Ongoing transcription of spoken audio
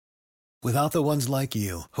Without the ones like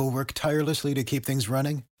you, who work tirelessly to keep things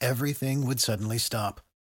running, everything would suddenly stop.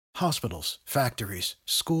 Hospitals, factories,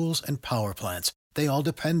 schools, and power plants, they all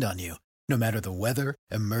depend on you. No matter the weather,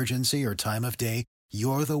 emergency, or time of day,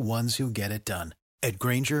 you're the ones who get it done. At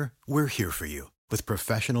Grainger, we're here for you with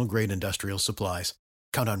professional-grade industrial supplies.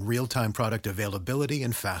 Count on real-time product availability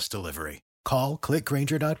and fast delivery. Call, click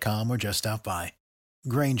Grainger.com, or just stop by.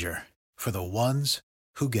 Grainger, for the ones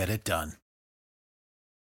who get it done.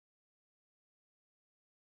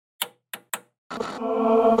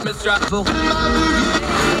 With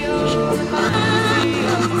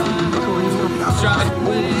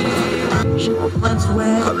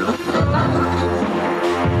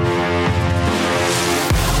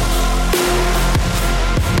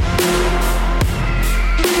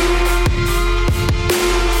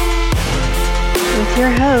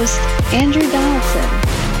your host, Andrew Donaldson.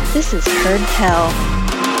 This is Heard Tell.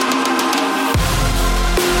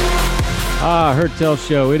 Heard Tell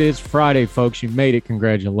Show. It is Friday, folks. You made it.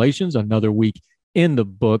 Congratulations. Another week in the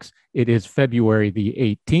books. It is February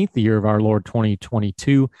the 18th, the year of our Lord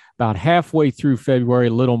 2022. About halfway through February,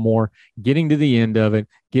 a little more, getting to the end of it,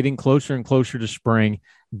 getting closer and closer to spring,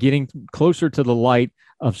 getting closer to the light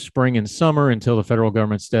of spring and summer until the federal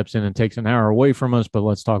government steps in and takes an hour away from us. But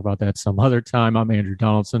let's talk about that some other time. I'm Andrew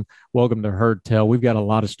Donaldson. Welcome to Heard Tell. We've got a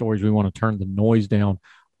lot of stories we want to turn the noise down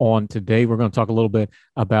on today. We're going to talk a little bit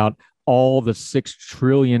about all the $6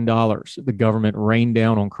 trillion the government rained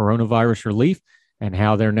down on coronavirus relief and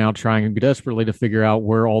how they're now trying desperately to figure out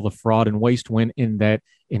where all the fraud and waste went in that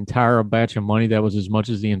entire batch of money that was as much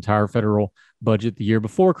as the entire federal budget the year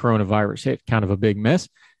before coronavirus hit. Kind of a big mess,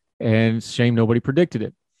 and shame nobody predicted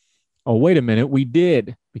it. Oh, wait a minute, we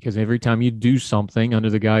did, because every time you do something under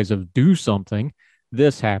the guise of do something,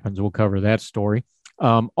 this happens. We'll cover that story.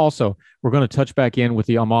 Also, we're going to touch back in with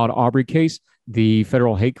the Ahmaud Arbery case. The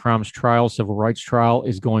federal hate crimes trial, civil rights trial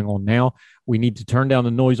is going on now. We need to turn down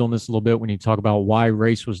the noise on this a little bit. We need to talk about why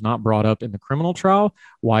race was not brought up in the criminal trial,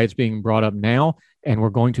 why it's being brought up now. And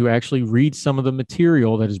we're going to actually read some of the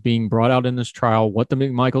material that is being brought out in this trial, what the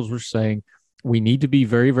McMichaels were saying. We need to be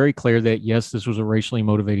very, very clear that, yes, this was a racially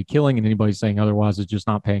motivated killing, and anybody saying otherwise is just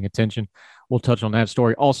not paying attention. We'll touch on that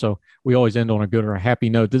story. Also, we always end on a good or a happy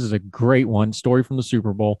note. This is a great one, story from the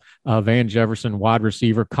Super Bowl. Van Jefferson, wide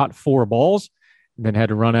receiver, caught 4 balls, and then had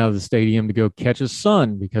to run out of the stadium to go catch his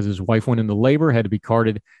son because his wife went into labor, had to be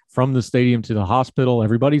carted from the stadium to the hospital.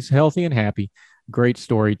 Everybody's healthy and happy. Great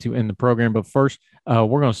story to end the program. But first,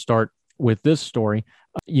 we're going to start with this story.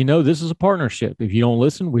 This is a partnership. If you don't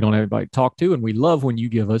listen, we don't have anybody to talk to, and we love when you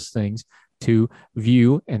give us things to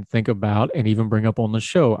view and think about and even bring up on the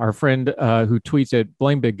show. Our friend who tweets at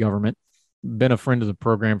Blame Big Government, been a friend of the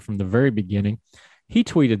program from the very beginning, he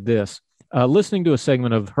tweeted this. Listening to a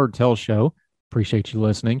segment of Heard Tell Show, appreciate you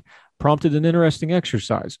listening, prompted an interesting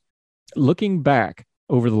exercise. Looking back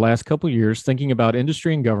over the last couple of years, thinking about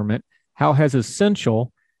industry and government, how has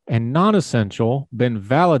essential and non-essential been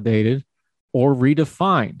validated or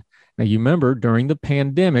redefined? Now, you remember during the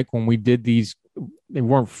pandemic when we did these, they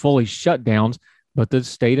weren't fully shutdowns, but the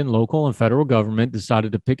state and local and federal government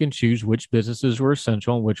decided to pick and choose which businesses were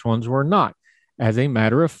essential and which ones were not. As a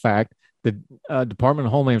matter of fact, the Department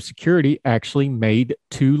of Homeland Security actually made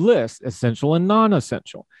 2 lists, essential and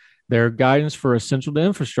non-essential. Their guidance for essential to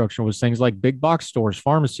infrastructure was things like big box stores,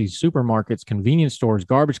 pharmacies, supermarkets, convenience stores,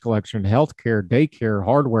 garbage collection, healthcare, daycare,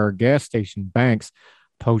 hardware, gas station, banks,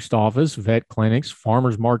 post office, vet clinics,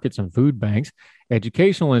 farmers markets, and food banks,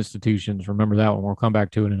 educational institutions. Remember that one. We'll come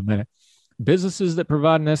back to it in a minute. Businesses that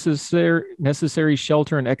provide necessary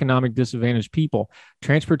shelter and economic disadvantaged people,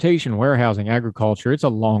 transportation, warehousing, agriculture. It's a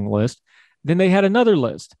long list. Then they had another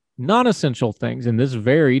list, non-essential things, and this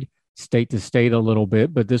varied state to state a little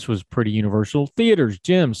bit, but this was pretty universal. Theaters,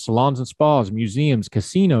 gyms, salons and spas, museums,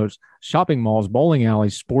 casinos, shopping malls, bowling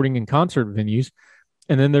alleys, sporting and concert venues.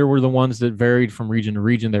 And then there were the ones that varied from region to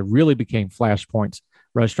region that really became flashpoints,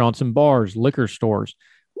 restaurants and bars, liquor stores.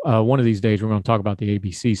 One of these days, we're going to talk about the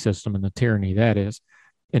ABC system and the tyranny that is.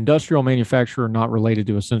 Industrial manufacturer not related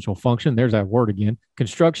to essential function. There's that word again.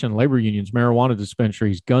 Construction, labor unions, marijuana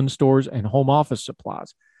dispensaries, gun stores, and home office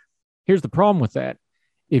supplies. Here's the problem with that.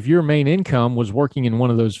 If your main income was working in one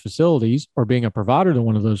of those facilities or being a provider to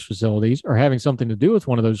one of those facilities or having something to do with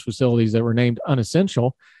one of those facilities that were named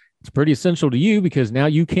unessential, it's pretty essential to you because now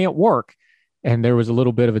you can't work. And there was a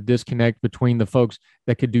little bit of a disconnect between the folks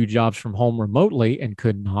that could do jobs from home remotely and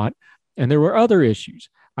could not. And there were other issues.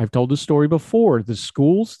 I've told the story before. The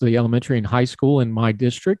schools, the elementary and high school in my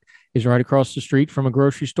district is right across the street from a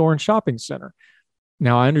grocery store and shopping center.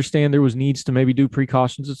 Now, I understand there was needs to maybe do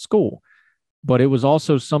precautions at school. But it was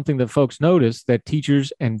also something that folks noticed, that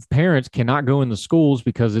teachers and parents cannot go in the schools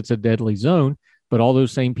because it's a deadly zone, but all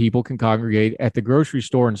those same people can congregate at the grocery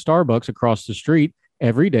store and Starbucks across the street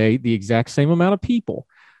every day, the exact same amount of people.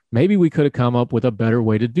 Maybe we could have come up with a better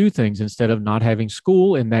way to do things instead of not having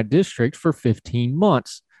school in that district for 15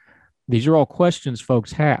 months. These are all questions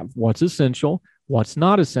folks have. What's essential? What's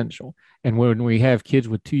not essential? And when we have kids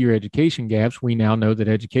with 2-year education gaps, we now know that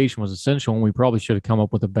education was essential, and we probably should have come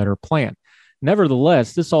up with a better plan.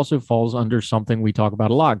 Nevertheless, this also falls under something we talk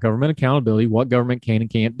about a lot: government accountability, what government can and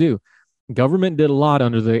can't do. Government did a lot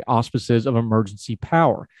under the auspices of emergency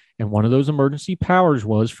power. And one of those emergency powers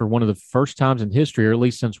was, for one of the first times in history, or at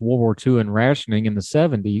least since World War II and rationing in the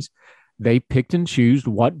 70s, they picked and chose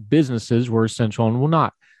what businesses were essential and were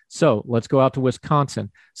not. So let's go out to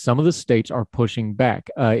Wisconsin. Some of the states are pushing back.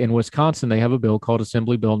 In Wisconsin, they have a bill called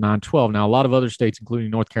Assembly Bill 912. Now, a lot of other states,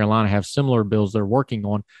 including North Carolina, have similar bills they're working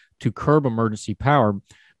on to curb emergency power.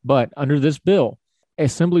 But under this bill,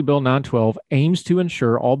 Assembly Bill 912 aims to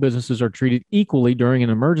ensure all businesses are treated equally during an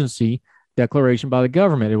emergency declaration by the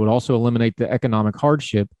government. It would also eliminate the economic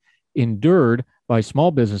hardship endured by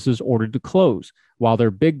small businesses ordered to close, while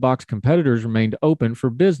their big box competitors remained open for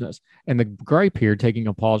business. And the gripe here, taking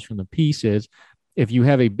a pause from the piece, is if you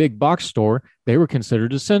have a big box store, they were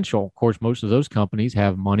considered essential. Of course, most of those companies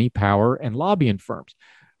have money, power, and lobbying firms.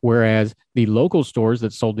 Whereas the local stores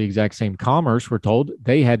that sold the exact same commerce were told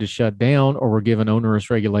they had to shut down or were given onerous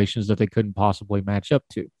regulations that they couldn't possibly match up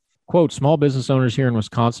to. Quote, small business owners here in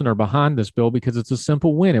Wisconsin are behind this bill because it's a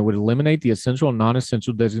simple win. It would eliminate the essential and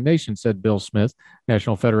non-essential designation, said Bill Smith,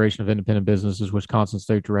 National Federation of Independent Businesses, Wisconsin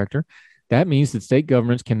State Director. That means that state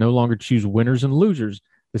governments can no longer choose winners and losers.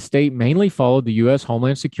 The state mainly followed the U.S.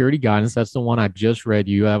 Homeland Security guidance. That's the one I just read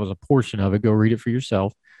you. That was a portion of it. Go read it for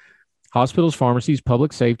yourself. Hospitals, pharmacies,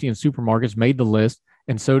 public safety, and supermarkets made the list,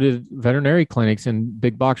 and so did veterinary clinics and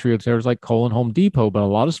big box retailers like Kohl and Home Depot. But a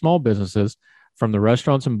lot of small businesses, from the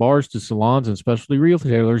restaurants and bars to salons and specialty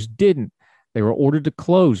retailers, didn't. They were ordered to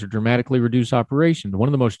close or dramatically reduce operation. One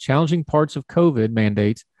of the most challenging parts of COVID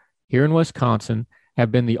mandates here in Wisconsin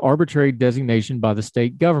have been the arbitrary designation by the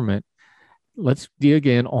state government. Let's dig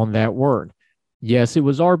in on that word. Yes, it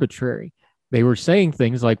was arbitrary. They were saying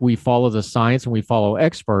things like, we follow the science and we follow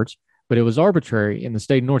experts, but it was arbitrary. In the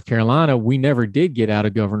state of North Carolina, we never did get out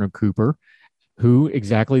of Governor Cooper who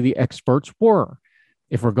exactly the experts were.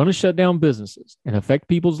 If we're going to shut down businesses and affect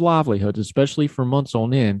people's livelihoods, especially for months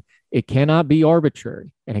on end, it cannot be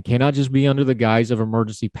arbitrary, and it cannot just be under the guise of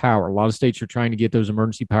emergency power. A lot of states are trying to get those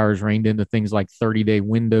emergency powers reined into things like 30-day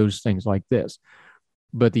windows, things like this.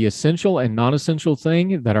 But the essential and non-essential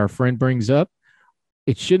thing that our friend brings up,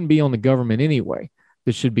 it shouldn't be on the government anyway.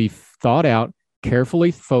 This should be thought out,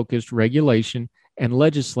 carefully focused regulation and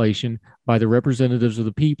legislation by the representatives of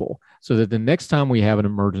the people, so that the next time we have an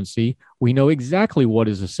emergency, we know exactly what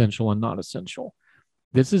is essential and not essential.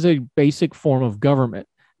 This is a basic form of government,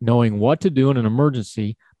 knowing what to do in an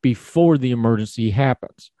emergency before the emergency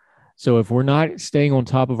happens. So if we're not staying on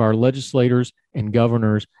top of our legislators and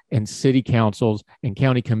governors and city councils and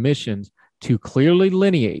county commissions to clearly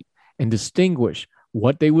delineate and distinguish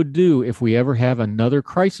what they would do if we ever have another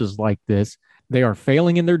crisis like this, they are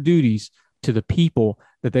failing in their duties to the people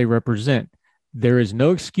that they represent. There is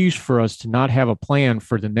no excuse for us to not have a plan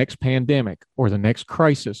for the next pandemic or the next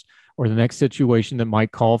crisis or the next situation that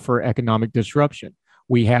might call for economic disruption.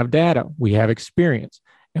 We have data, we have experience,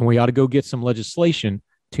 and we ought to go get some legislation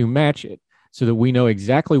to match it so that we know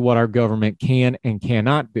exactly what our government can and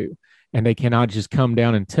cannot do. And they cannot just come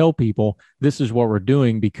down and tell people this is what we're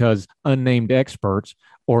doing because unnamed experts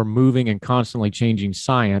or moving and constantly changing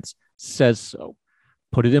science says so.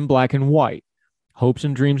 Put it in black and white. Hopes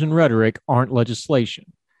and dreams and rhetoric aren't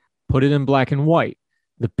legislation. Put it in black and white.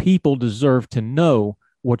 The people deserve to know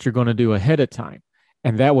what you're going to do ahead of time.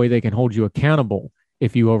 And that way they can hold you accountable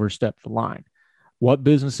if you overstep the line. What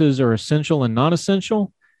businesses are essential and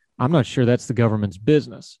non-essential? I'm not sure that's the government's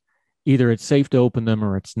business. Either it's safe to open them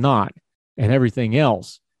or it's not. And everything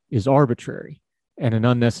else is arbitrary and an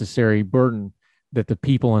unnecessary burden that the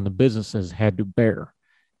people and the businesses had to bear.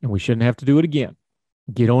 And we shouldn't have to do it again.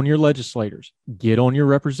 Get on your legislators, get on your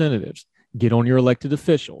representatives, get on your elected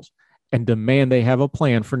officials, and demand they have a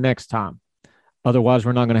plan for next time. Otherwise,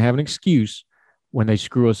 we're not going to have an excuse when they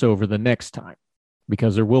screw us over the next time,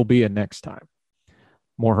 because there will be a next time.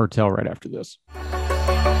 More Hertel right after this.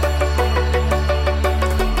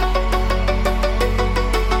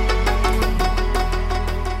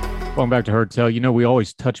 Going back to Hertel, you know, we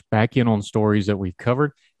always touch back in on stories that we've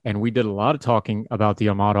covered, and we did a lot of talking about the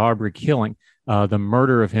Ahmaud Arbery killing, the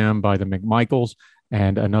murder of him by the McMichaels,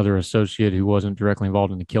 and another associate who wasn't directly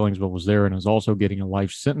involved in the killings but was there and is also getting a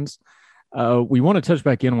life sentence. We want to touch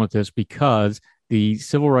back in with this because the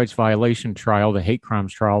civil rights violation trial, the hate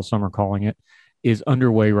crimes trial, some are calling it, is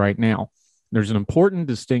underway right now. There's an important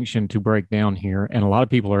distinction to break down here, and a lot of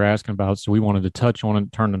people are asking about, so we wanted to touch on it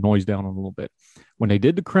and turn the noise down a little bit. When they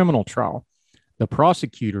did the criminal trial, the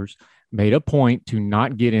prosecutors made a point to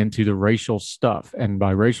not get into the racial stuff. And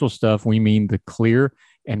by racial stuff, we mean the clear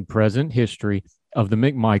and present history of the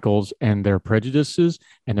McMichaels and their prejudices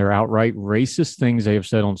and their outright racist things they have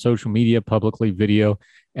said on social media, publicly, video,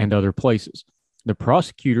 and other places. The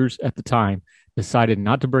prosecutors at the time decided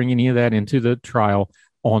not to bring any of that into the trial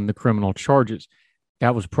on the criminal charges.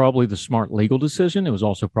 That was probably the smart legal decision. It was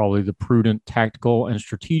also probably the prudent, tactical, and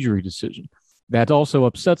strategic decision. That also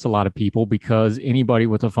upsets a lot of people because anybody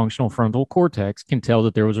with a functional frontal cortex can tell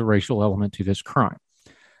that there was a racial element to this crime.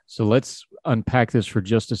 So let's unpack this for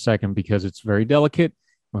just a second because it's very delicate.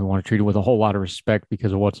 We want to treat it with a whole lot of respect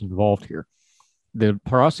because of what's involved here. The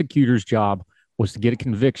prosecutor's job was to get a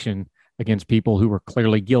conviction against people who were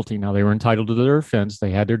clearly guilty. Now, they were entitled to their offense.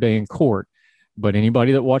 They had their day in court. But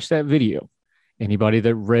anybody that watched that video, anybody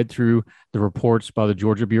that read through the reports by the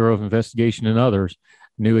Georgia Bureau of Investigation and others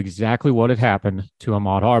knew exactly what had happened to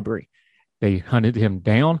Ahmaud Arbery. They hunted him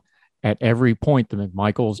down at every point. The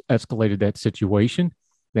McMichaels escalated that situation.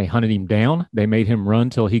 They hunted him down. They made him run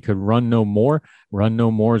till he could run no more. Run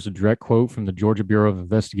no more is a direct quote from the Georgia Bureau of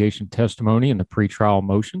Investigation testimony in the pretrial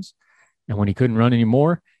motions. And when he couldn't run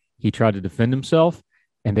anymore, he tried to defend himself,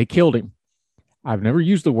 and they killed him. I've never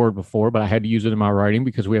used the word before, but I had to use it in my writing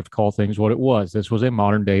because we have to call things what it was. This was a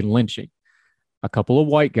modern-day lynching. A couple of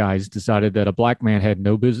white guys decided that a black man had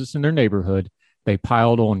no business in their neighborhood. They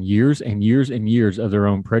piled on years and years and years of their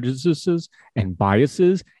own prejudices and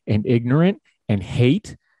biases and ignorance and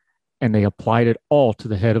hate, and they applied it all to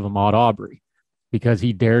the head of Ahmaud Arbery because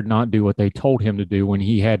he dared not do what they told him to do when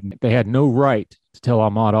they had no right to tell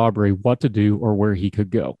Ahmaud Arbery what to do or where he could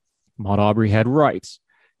go. Ahmaud Arbery had rights,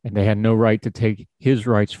 and they had no right to take his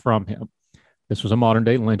rights from him. This was a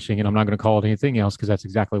modern-day lynching, and I'm not going to call it anything else because that's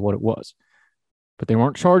exactly what it was. But they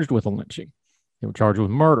weren't charged with a lynching. They were charged with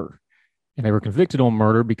murder, and they were convicted on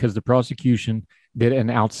murder because the prosecution did an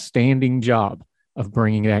outstanding job of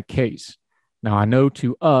bringing that case. Now, I know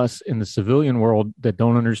to us in the civilian world that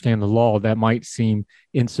don't understand the law, that might seem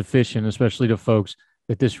insufficient, especially to folks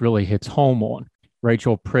that this really hits home on.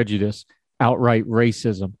 Racial prejudice, outright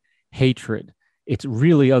racism, hatred. It's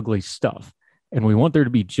really ugly stuff, and we want there to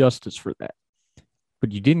be justice for that.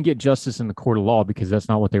 But you didn't get justice in the court of law because that's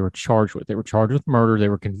not what they were charged with. They were charged with murder. They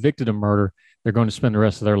were convicted of murder. They're going to spend the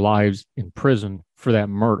rest of their lives in prison for that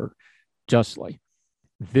murder, justly.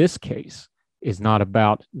 This case is not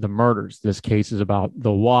about the murders. This case is about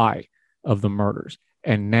the why of the murders,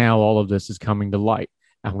 and now all of this is coming to light.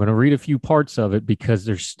 I'm going to read a few parts of it because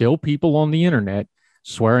there's still people on the internet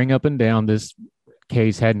swearing up and down this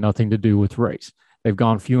case had nothing to do with race. They've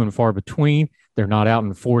gone few and far between. They're not out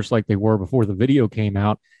in force like they were before the video came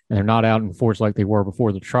out, and they're not out in force like they were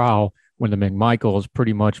before the trial when the McMichaels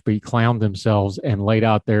pretty much beclowned themselves and laid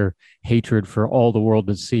out their hatred for all the world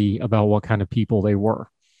to see about what kind of people they were.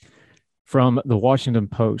 From the Washington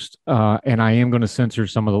Post, and I am going to censor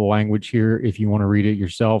some of the language here. If you want to read it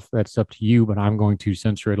yourself, that's up to you, but I'm going to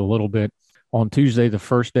censor it a little bit. On Tuesday, the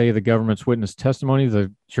first day of the government's witness testimony,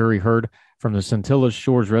 the jury heard from the Centilla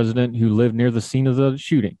Shores resident who lived near the scene of the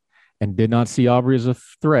shooting and did not see Arbery as a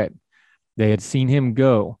threat. They had seen him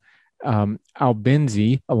go.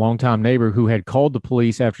 Albenzi, a longtime neighbor who had called the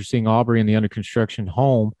police after seeing Arbery in the under construction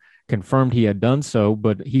home, confirmed he had done so,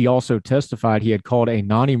 but he also testified he had called a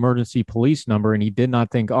non-emergency police number and he did not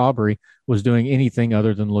think Arbery was doing anything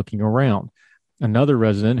other than looking around. Another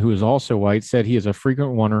resident, who is also white, said he is a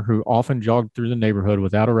frequent runner who often jogged through the neighborhood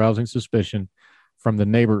without arousing suspicion from the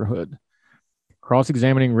neighborhood.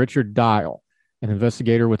 Cross-examining Richard Dial, an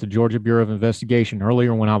investigator with the Georgia Bureau of Investigation.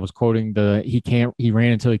 Earlier, when I was quoting he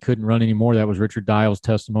ran until he couldn't run anymore, that was Richard Dial's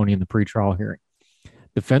testimony in the pretrial hearing.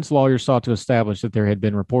 Defense lawyers sought to establish that there had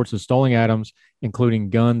been reports of stolen items, including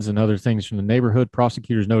guns and other things from the neighborhood.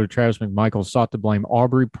 Prosecutors noted Travis McMichael sought to blame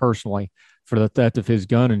Arbery personally for the theft of his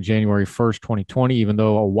gun in January 1st, 2020, even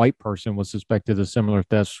though a white person was suspected of similar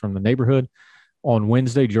thefts from the neighborhood. On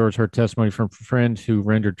Wednesday, jurors heard testimony from a friend who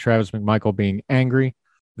rendered Travis McMichael being angry.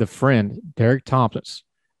 The friend, Derek Thompson,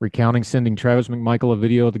 recounting sending Travis McMichael a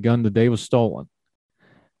video of the gun the day it was stolen,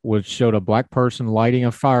 which showed a black person lighting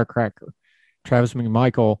a firecracker. Travis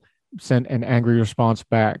McMichael sent an angry response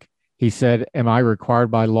back. He said, "Am I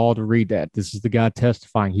required by law to read that?" This is the guy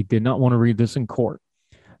testifying. He did not want to read this in court.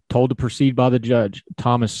 Told to proceed by the judge,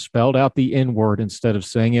 Thomas spelled out the N-word instead of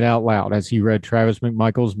saying it out loud as he read Travis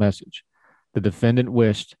McMichael's message. The defendant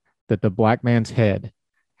wished that the black man's head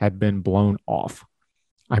had been blown off.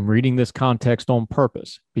 I'm reading this context on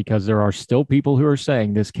purpose because there are still people who are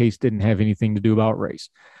saying this case didn't have anything to do about race.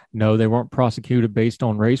 No, they weren't prosecuted based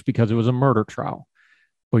on race because it was a murder trial.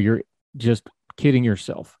 But you're just kidding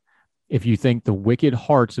yourself if you think the wicked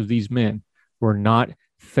hearts of these men were not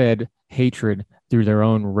fed hatred through their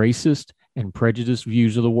own racist and prejudiced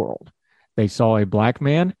views of the world. They saw a black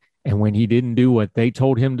man, and when he didn't do what they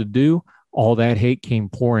told him to do, all that hate came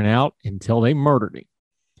pouring out until they murdered him.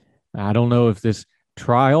 I don't know if this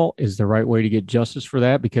trial is the right way to get justice for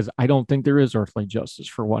that, because I don't think there is earthly justice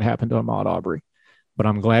for what happened to Ahmaud Arbery. But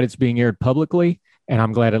I'm glad it's being aired publicly, and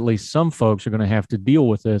I'm glad at least some folks are going to have to deal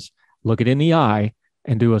with this, look it in the eye,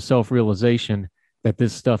 and do a self-realization that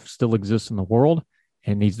this stuff still exists in the world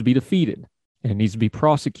and needs to be defeated and it needs to be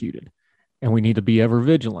prosecuted. And we need to be ever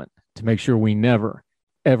vigilant to make sure we never,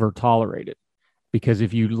 ever tolerate it. Because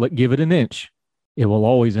if you give it an inch, it will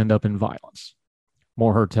always end up in violence.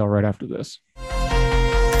 More Hurtel right after this.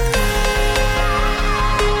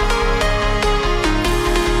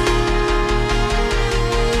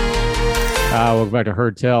 Welcome back to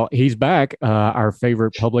Hurtel. He's back, our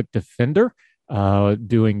favorite public defender,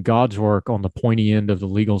 doing God's work on the pointy end of the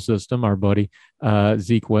legal system, our buddy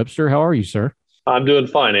Zeke Webster. How are you, sir? I'm doing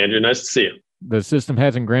fine, Andrew. Nice to see you. The system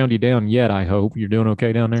hasn't ground you down yet, I hope. You're doing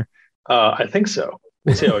okay down there? I think so.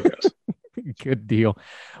 We'll see how it goes. Good deal.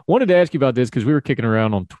 Wanted to ask you about this because we were kicking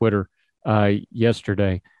around on Twitter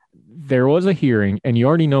yesterday. There was a hearing, and you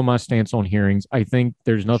already know my stance on hearings. I think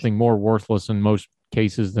there's nothing more worthless in most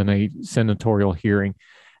cases than a senatorial hearing.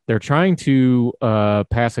 They're trying to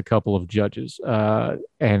pass a couple of judges. And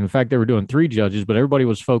in fact, they were doing 3 judges, but everybody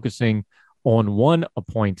was focusing on one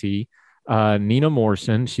appointee, Nina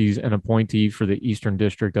Morrison. She's an appointee for the Eastern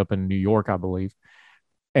District up in New York, I believe.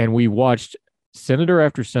 And we watched senator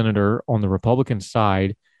after senator on the Republican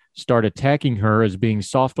side start attacking her as being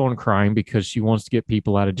soft on crime because she wants to get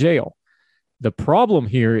people out of jail. The problem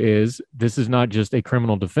here is this is not just a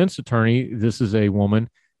criminal defense attorney. This is a woman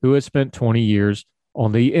who has spent 20 years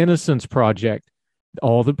on the Innocence Project.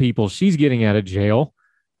 All the people she's getting out of jail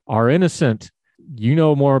are innocent. You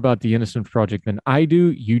know more about the Innocence Project than I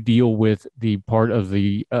do. You deal with the part of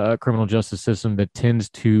the criminal justice system that tends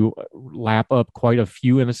to lap up quite a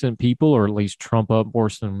few innocent people, or at least trump up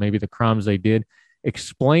worse than maybe the crimes they did.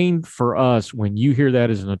 Explain for us, when you hear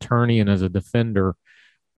that as an attorney and as a defender,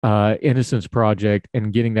 Innocence Project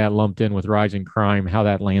and getting that lumped in with rising crime, how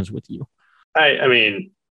that lands with you. I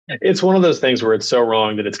mean, it's one of those things where it's so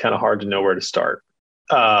wrong that it's kind of hard to know where to start.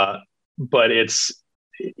 But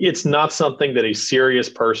it's not something that a serious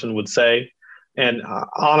person would say. And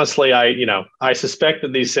honestly, I suspect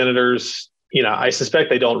that these senators, I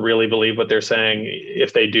suspect they don't really believe what they're saying.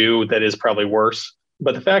 If they do, that is probably worse.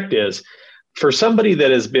 But the fact is, for somebody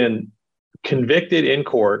that has been convicted in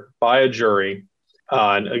court by a jury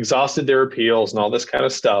and exhausted their appeals and all this kind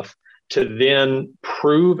of stuff, to then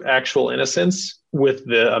prove actual innocence with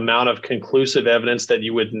the amount of conclusive evidence that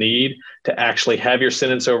you would need to actually have your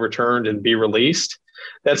sentence overturned and be released,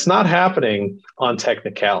 that's not happening on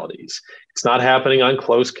technicalities. It's not happening on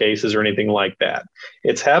close cases or anything like that.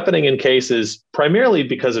 It's happening in cases primarily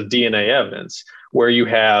because of DNA evidence, where you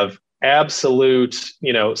have absolute,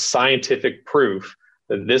 scientific proof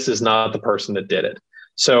that this is not the person that did it.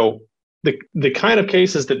 So the kind of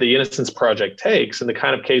cases that the Innocence Project takes and the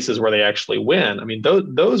kind of cases where they actually win, I mean,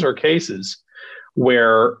 those are cases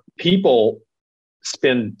where people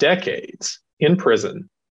spend decades in prison,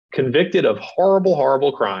 convicted of horrible,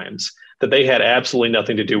 horrible crimes that they had absolutely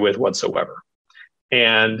nothing to do with whatsoever.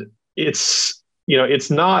 And it's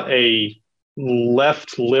not a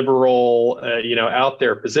left liberal, out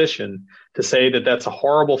there position to say that that's a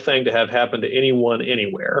horrible thing to have happen to anyone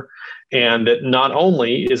anywhere. And that not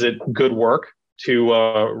only is it good work to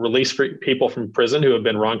release people from prison who have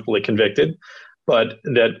been wrongfully convicted, but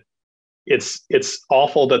that it's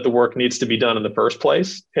awful that the work needs to be done in the first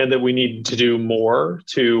place, and that we need to do more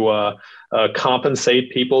to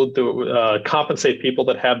compensate people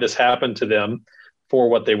that have this happen to them for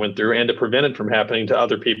what they went through, and to prevent it from happening to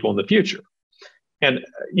other people in the future. And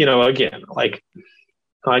again, like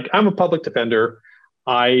I'm a public defender.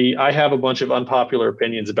 I have a bunch of unpopular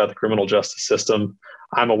opinions about the criminal justice system.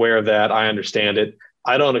 I'm aware of that. I understand it.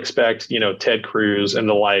 I don't expect Ted Cruz and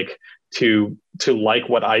the like to like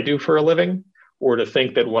what I do for a living, or to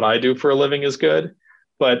think that what I do for a living is good.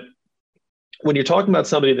 But when you're talking about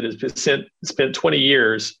somebody that has spent 20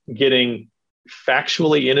 years getting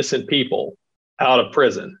factually innocent people out of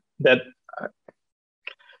prison, that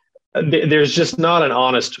there's just not an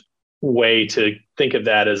honest way to think of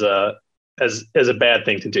that as a bad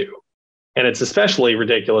thing to do. And it's especially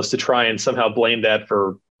ridiculous to try and somehow blame that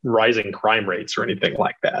for rising crime rates or anything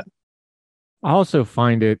like that. I also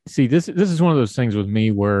find it, see, this is one of those things with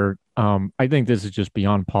me where I think this is just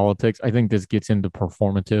beyond politics. I think this gets into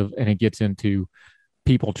performative, and it gets into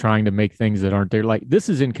people trying to make things that aren't there. Like, this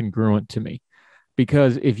is incongruent to me,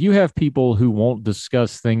 because if you have people who won't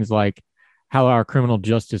discuss things like how our criminal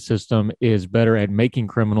justice system is better at making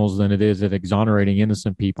criminals than it is at exonerating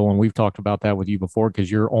innocent people, and we've talked about that with you before because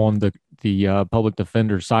you're on the public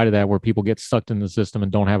defender side of that, where people get sucked in the system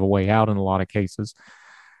and don't have a way out in a lot of cases.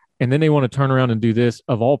 And then they want to turn around and do this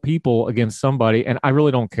of all people against somebody. And I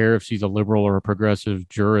really don't care if she's a liberal or a progressive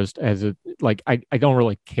jurist, I don't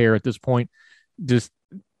really care at this point. Just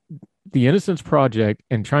the Innocence Project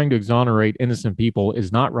and trying to exonerate innocent people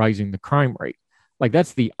is not rising the crime rate. Like,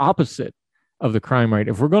 that's the opposite of the crime rate.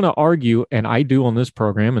 If we're going to argue, and I do on this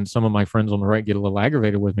program, and some of my friends on the right get a little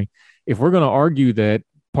aggravated with me, if we're going to argue that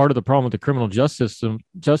part of the problem with the criminal justice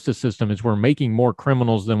system is we're making more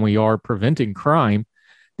criminals than we are preventing crime,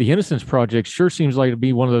 the Innocence Project sure seems like to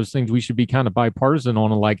be one of those things we should be kind of bipartisan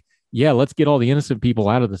on, and like, yeah, let's get all the innocent people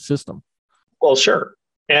out of the system. Well, sure.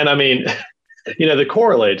 And I mean, the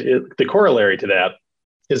corollary to that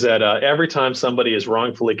is that every time somebody is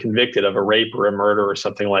wrongfully convicted of a rape or a murder or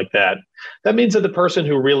something like that, that means that the person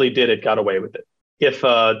who really did it got away with it. If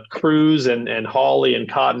Cruz and Hawley and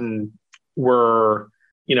Cotton were,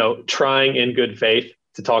 trying in good faith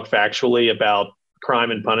to talk factually about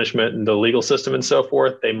crime and punishment and the legal system and so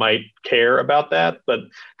forth, they might care about that, but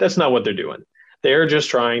that's not what they're doing. They're just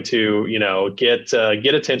trying to, get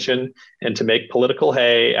attention and to make political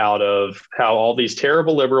hay out of how all these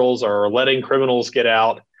terrible liberals are letting criminals get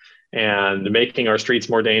out and making our streets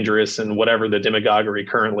more dangerous and whatever the demagoguery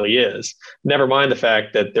currently is. Never mind the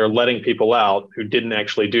fact that they're letting people out who didn't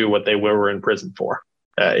actually do what they were in prison for.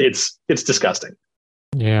 It's disgusting.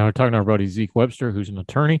 Yeah, we're talking to our buddy Zeke Webster, who's an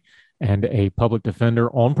attorney and a public defender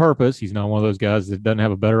on purpose. He's not one of those guys that doesn't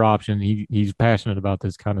have a better option. He's passionate about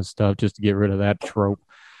this kind of stuff just to get rid of that trope.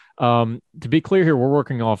 To be clear here, we're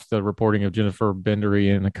working off the reporting of Jennifer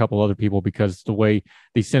Bendery and a couple other people, because the way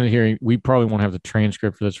the Senate hearing, we probably won't have the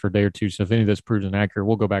transcript for this for a day or two. So if any of this proves inaccurate,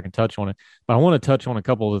 we'll go back and touch on it. But I want to touch on a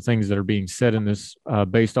couple of the things that are being said in this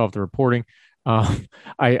based off the reporting.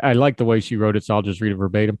 I like the way she wrote it, so I'll just read it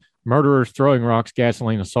verbatim. Murderers throwing rocks,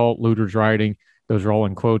 gasoline, assault, looters rioting. Those are all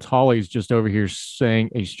in quotes. Hawley's just over here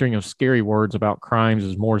saying a string of scary words about crimes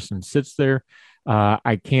as Morrison sits there.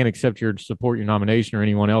 I can't accept your support, your nomination, or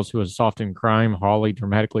anyone else who has softened crime. Hawley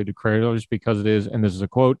dramatically declares because it is, and this is a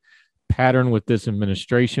quote, pattern with this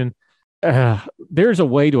administration. There's a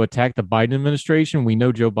way to attack the Biden administration. We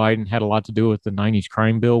know Joe Biden had a lot to do with the 90s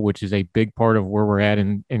crime bill, which is a big part of where we're at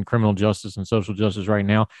in criminal justice and social justice right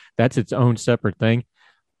now. That's its own separate thing.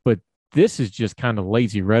 But this is just kind of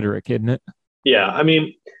lazy rhetoric, isn't it? Yeah, I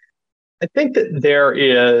mean, I think that there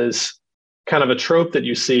is kind of a trope that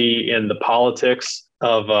you see in the politics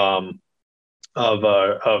of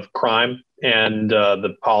crime and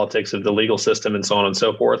the politics of the legal system and so on and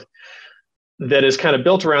so forth, that is kind of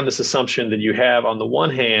built around this assumption that you have, on the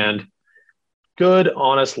one hand, good,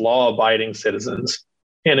 honest, law-abiding citizens,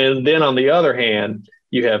 and then on the other hand,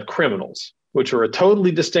 you have criminals, which are a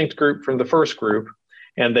totally distinct group from the first group.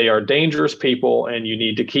 And they are dangerous people, and you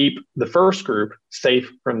need to keep the first group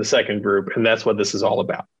safe from the second group. And that's what this is all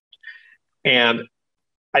about. And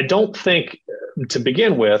I don't think, to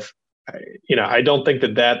begin with, I don't think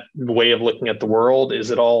that way of looking at the world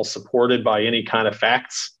is at all supported by any kind of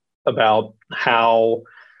facts about how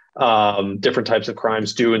different types of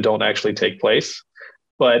crimes do and don't actually take place.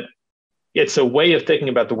 But it's a way of thinking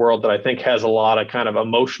about the world that I think has a lot of kind of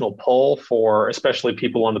emotional pull for especially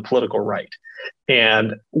people on the political right.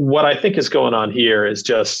 And what I think is going on here is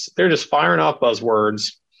they're just firing off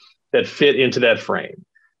buzzwords that fit into that frame.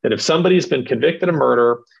 That if somebody's been convicted of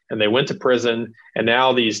murder and they went to prison and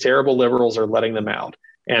now these terrible liberals are letting them out.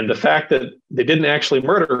 And the fact that they didn't actually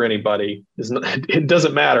murder anybody it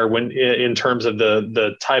doesn't matter when in terms of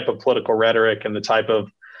the type of political rhetoric and the type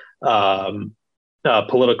of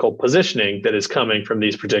political positioning that is coming from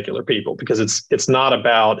these particular people, because it's not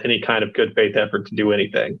about any kind of good faith effort to do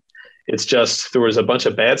anything. It's just there was a bunch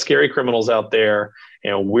of bad, scary criminals out there,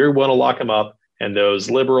 and we want to lock them up, and those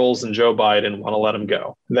liberals and Joe Biden want to let them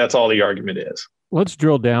go. And that's all the argument is. Let's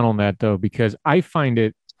drill down on that, though, because I find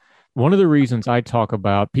it one of the reasons I talk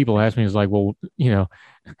about, people ask me is like, well,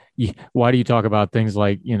 why do you talk about things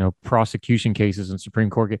like, prosecution cases and Supreme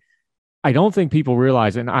Court? I don't think people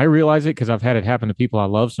realize it, and I realize it because I've had it happen to people I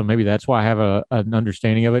love, so maybe that's why I have an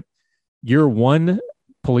understanding of it. You're one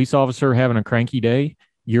police officer having a cranky day,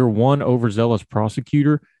 you're one overzealous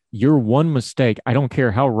prosecutor, you're one mistake. I don't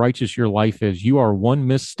care how righteous your life is. You are one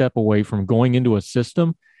misstep away from going into a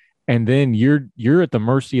system, and then you're at the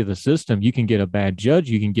mercy of the system. You can get a bad judge,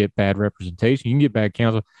 you can get bad representation, you can get bad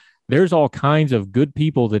counsel. There's all kinds of good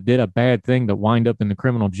people that did a bad thing that wind up in the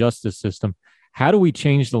criminal justice system. How do we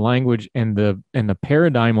change the language and the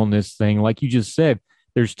paradigm on this thing? Like you just said,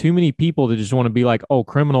 there's too many people that just want to be like, oh,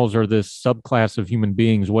 criminals are this subclass of human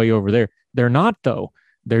beings way over there. They're not, though.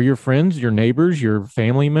 They're your friends, your neighbors, your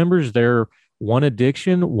family members. They're one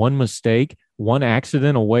addiction, one mistake, one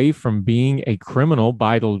accident away from being a criminal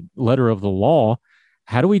by the letter of the law.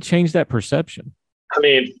 How do we change that perception? I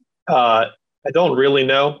mean, I don't really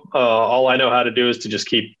know. All I know how to do is to just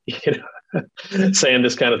keep, saying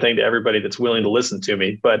this kind of thing to everybody that's willing to listen to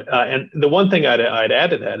me. But and the one thing I'd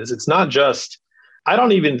add to that is it's not just. I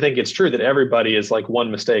don't even think it's true that everybody is like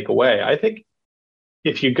one mistake away. I think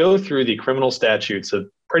if you go through the criminal statutes of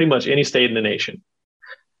pretty much any state in the nation,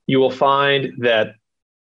 you will find that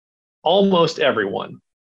almost everyone,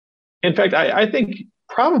 in fact, I think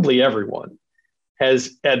probably everyone,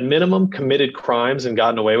 has at minimum committed crimes and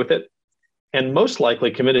gotten away with it, and most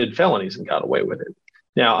likely committed felonies and got away with it.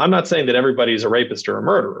 Now, I'm not saying that everybody's a rapist or a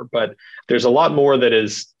murderer, but there's a lot more that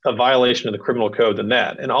is a violation of the criminal code than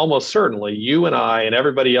that. And almost certainly you and I and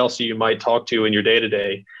everybody else you might talk to in your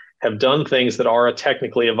day-to-day have done things that are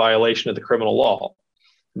technically a violation of the criminal law.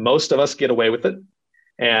 Most of us get away with it.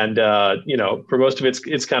 And, for most of it,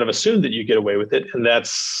 it's kind of assumed that you get away with it. And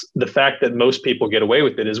that's the fact that most people get away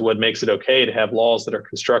with it is what makes it okay to have laws that are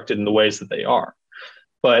constructed in the ways that they are.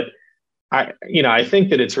 But I think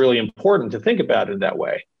that it's really important to think about it that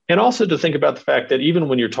way. And also to think about the fact that even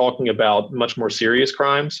when you're talking about much more serious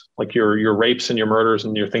crimes, like your rapes and your murders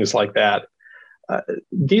and your things like that,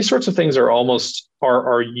 these sorts of things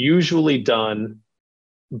are usually done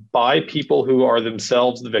by people who are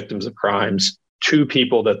themselves the victims of crimes to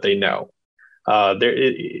people that they know.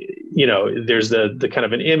 There's the kind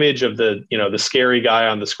of an image of the scary guy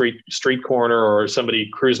on the street corner or somebody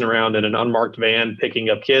cruising around in an unmarked van picking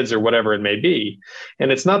up kids or whatever it may be.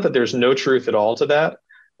 And it's not that there's no truth at all to that,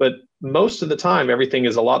 but most of the time, everything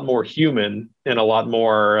is a lot more human and a lot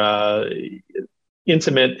more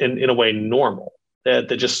intimate and in a way normal. That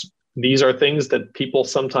just these are things that people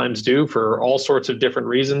sometimes do for all sorts of different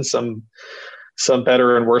reasons, some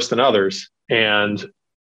better and worse than others. And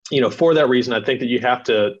for that reason, I think that you have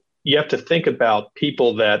to think about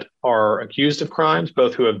people that are accused of crimes,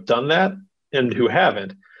 both who have done that and who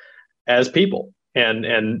haven't, as people,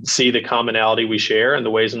 and see the commonality we share and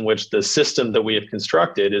the ways in which the system that we have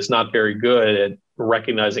constructed is not very good at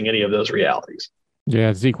recognizing any of those realities.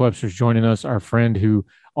 Yeah, Zeke Webster's joining us, our friend who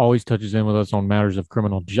always touches in with us on matters of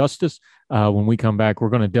criminal justice. When we come back, we're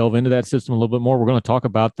going to delve into that system a little bit more. We're going to talk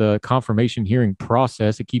about the confirmation hearing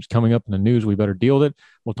process. It keeps coming up in the news. We better deal with it.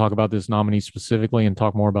 We'll talk about this nominee specifically and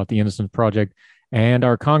talk more about the Innocence Project and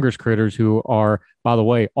our Congress critters who are, by the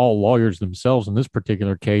way, all lawyers themselves in this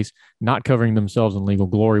particular case, not covering themselves in legal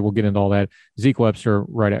glory. We'll get into all that. Zeke Webster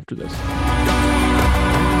right after this.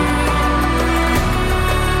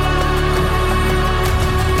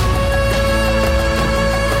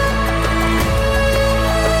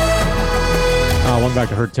 Welcome back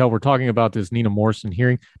to Heard Tell. We're talking about this Nina Morrison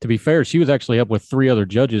hearing. To be fair, she was actually up with 3 other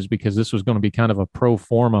judges because this was going to be kind of a pro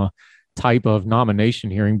forma type of nomination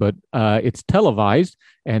hearing, but it's televised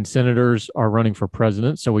and senators are running for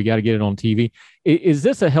president, so we got to get it on TV. Is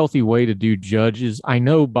this a healthy way to do judges? I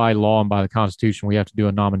know by law and by the Constitution we have to do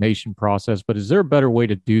a nomination process, but is there a better way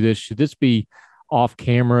to do this? Should this be off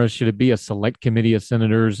camera? Should it be a select committee of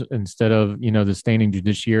senators instead of, the Standing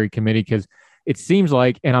Judiciary Committee? Because it seems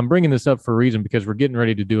like, and I'm bringing this up for a reason, because we're getting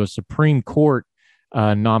ready to do a Supreme Court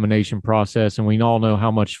nomination process, and we all know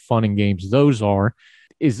how much fun and games those are.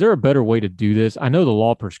 Is there a better way to do this? I know the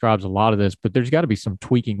law prescribes a lot of this, but there's got to be some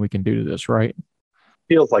tweaking we can do to this, right?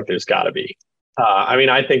 Feels like there's got to be.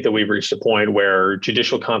 I think that we've reached a point where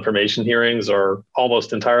judicial confirmation hearings are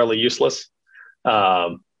almost entirely useless.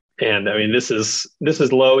 This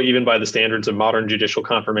is low even by the standards of modern judicial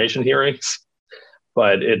confirmation hearings.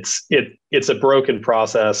 But it's a broken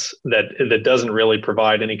process that doesn't really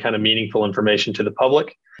provide any kind of meaningful information to the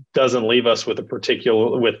public. Doesn't leave us with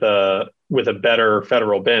a better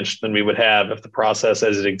federal bench than we would have if the process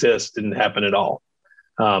as it exists didn't happen at all.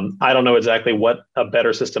 I don't know exactly what a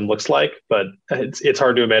better system looks like, but it's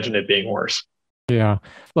hard to imagine it being worse. Yeah,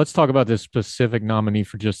 let's talk about this specific nominee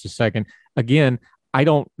for just a second. Again, I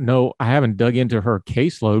don't know. I haven't dug into her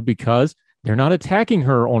caseload because they're not attacking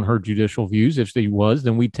her on her judicial views. If she was,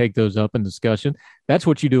 then we'd take those up in discussion. That's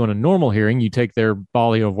what you do in a normal hearing. You take their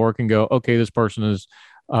body of work and go, okay, this person is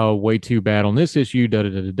way too bad on this issue, da da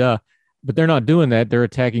da da da. But they're not doing that. They're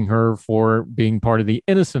attacking her for being part of the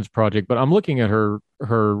Innocence Project. But I'm looking at her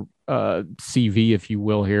CV, if you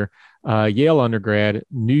will, here. Yale undergrad,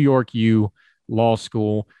 New York U Law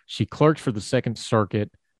School. She clerked for the Second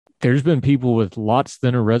Circuit. There's been people with lots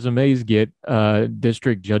thinner resumes get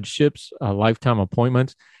district judgeships, lifetime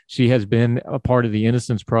appointments. She has been a part of the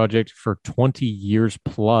Innocence Project for 20 years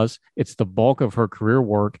plus. It's the bulk of her career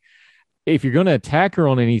work. If you're going to attack her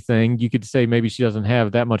on anything, you could say maybe she doesn't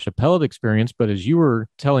have that much appellate experience. But as you were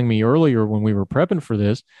telling me earlier when we were prepping for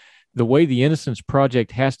this, the way the Innocence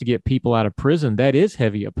Project has to get people out of prison, that is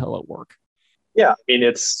heavy appellate work. Yeah, I mean,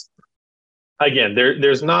 it's, again,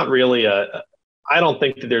 there's not really I don't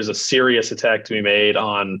think that there's a serious attack to be made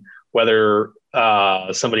on whether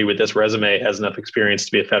somebody with this resume has enough experience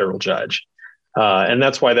to be a federal judge. And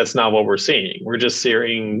that's why that's not what we're seeing. We're just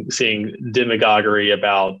seeing demagoguery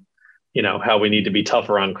about, how we need to be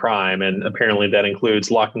tougher on crime. And apparently that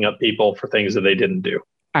includes locking up people for things that they didn't do.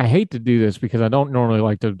 I hate to do this because I don't normally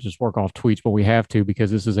like to just work off tweets, but we have to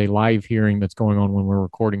because this is a live hearing that's going on when we're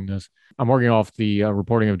recording this. I'm working off the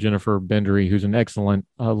reporting of Jennifer Bendery, who's an excellent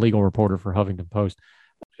legal reporter for Huffington Post.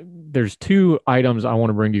 There's two items I want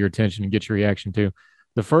to bring to your attention and get your reaction to.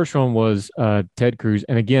 The first one was Ted Cruz.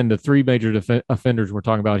 And again, the three major offenders we're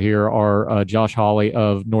talking about here are Josh Hawley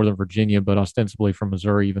of Northern Virginia, but ostensibly from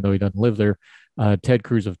Missouri, even though he doesn't live there, Ted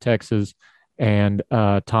Cruz of Texas, and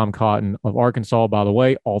Tom Cotton of Arkansas. By the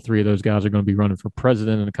way, all three of those guys are going to be running for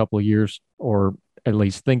president in a couple of years, or at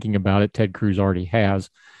least thinking about it. Ted Cruz already has.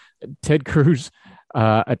 Ted Cruz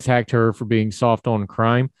attacked her for being soft on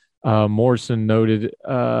crime. Morrison noted,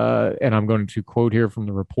 and I'm going to quote here from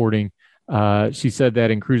the reporting, she said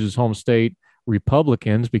that in Cruz's home state,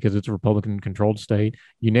 Republicans, because it's a Republican-controlled state,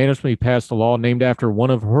 unanimously passed a law named after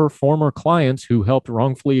one of her former clients who helped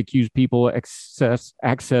wrongfully accuse people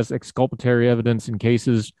access exculpatory evidence in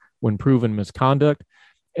cases when proven misconduct.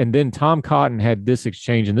 And then Tom Cotton had this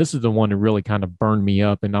exchange, and this is the one that really kind of burned me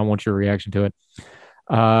up, and I want your reaction to it.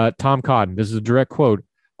 Tom Cotton, this is a direct quote.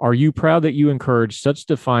 "Are you proud that you encouraged such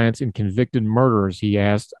defiance in convicted murderers?" he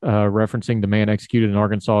asked, referencing the man executed in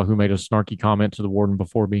Arkansas who made a snarky comment to the warden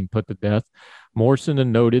before being put to death.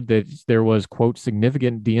 Morrison noted that there was, quote,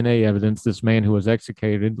 significant DNA evidence this man who was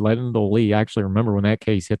executed, Lendell Lee, I actually remember when that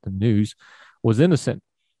case hit the news, was innocent.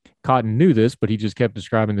 Cotton knew this, but he just kept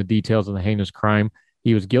describing the details of the heinous crime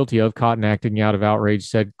he was guilty of. Cotton, acting out of outrage,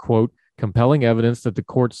 said, quote, "Compelling evidence that the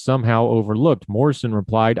courts somehow overlooked." Morrison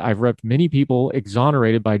replied, "I've repped many people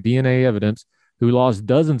exonerated by DNA evidence who lost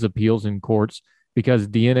dozens of appeals in courts because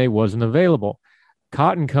DNA wasn't available."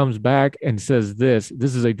 Cotton comes back and says this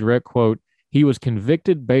is a direct quote, "He was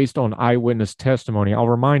convicted based on eyewitness testimony." I'll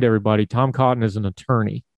remind everybody, Tom Cotton is an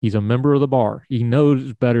attorney. He's a member of the bar. He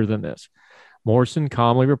knows better than this. Morrison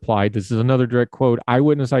calmly replied, this is another direct quote,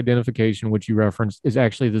 "Eyewitness identification, which you referenced, is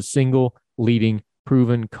actually the single leading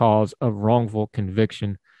proven cause of wrongful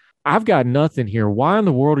conviction." I've got nothing here. Why in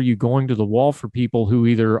the world are you going to the wall for people who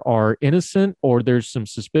either are innocent or there's some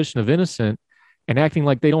suspicion of innocent and acting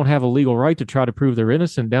like they don't have a legal right to try to prove they're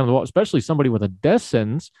innocent down the wall, especially somebody with a death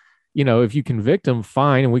sentence? If you convict them,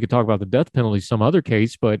 fine. And we could talk about the death penalty some other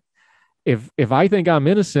case. But if I think I'm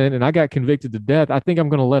innocent and I got convicted to death, I think I'm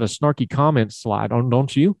going to let a snarky comment slide.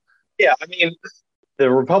 Don't you? Yeah. I mean,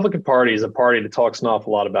 the Republican Party is a party that talks an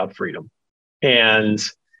awful lot about freedom. And,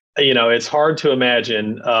 it's hard to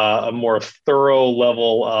imagine a more thorough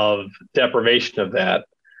level of deprivation of that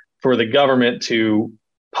for the government to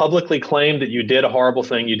publicly claim that you did a horrible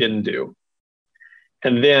thing you didn't do.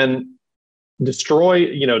 And then destroy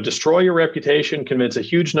your reputation, convince a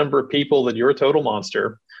huge number of people that you're a total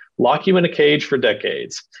monster, lock you in a cage for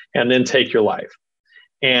decades, and then take your life.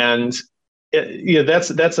 And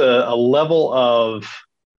that's a level of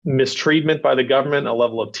mistreatment by the government, a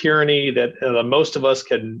level of tyranny that most of us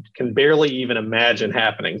can barely even imagine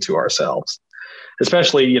happening to ourselves,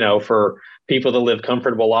 especially, for people that live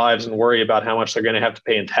comfortable lives and worry about how much they're going to have to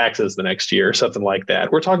pay in taxes the next year, something like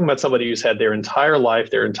that. We're talking about somebody who's had their entire life,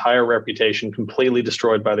 their entire reputation completely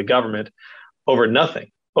destroyed by the government over nothing,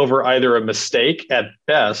 over either a mistake at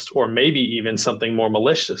best, or maybe even something more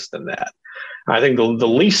malicious than that. I think the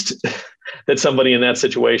least that somebody in that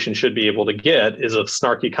situation should be able to get is a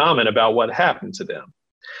snarky comment about what happened to them.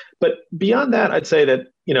 But beyond that, I'd say that,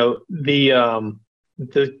 the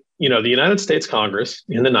United States Congress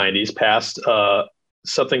in the 90s passed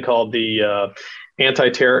something called the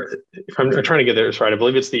Anti-Terror, if I'm trying to get this right, I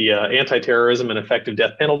believe it's the Anti-Terrorism and Effective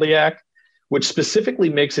Death Penalty Act, which specifically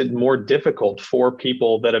makes it more difficult for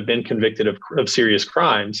people that have been convicted of serious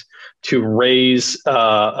crimes to raise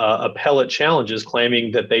appellate challenges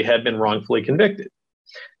claiming that they had been wrongfully convicted.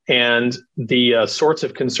 And the sorts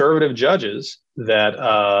of conservative judges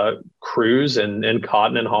that Cruz and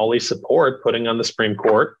Cotton and Hawley support putting on the Supreme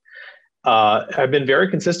Court have been very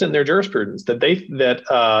consistent in their jurisprudence. That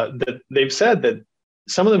they've said that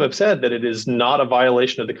some of them have said that it is not a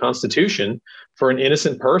violation of the Constitution for an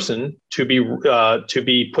innocent person to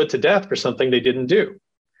be put to death for something they didn't do.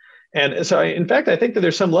 And so, in fact, I think that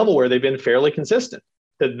there's some level where they've been fairly consistent.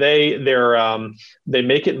 That they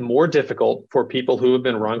make it more difficult for people who have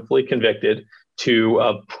been wrongfully convicted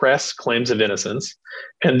to press claims of innocence,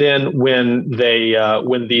 and then when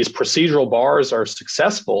these procedural bars are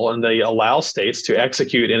successful and they allow states to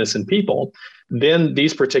execute innocent people, then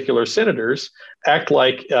these particular senators act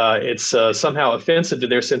like it's somehow offensive to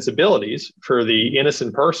their sensibilities for the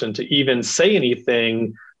innocent person to even say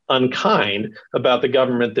anything unkind about the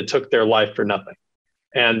government that took their life for nothing.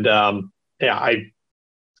 And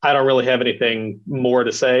I don't really have anything more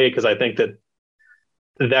to say, because I think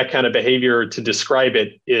that kind of behavior, to describe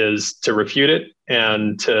it is to refute it,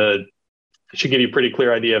 and should give you a pretty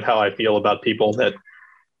clear idea of how I feel about people that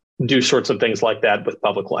do sorts of things like that with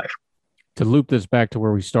public life. To loop this back to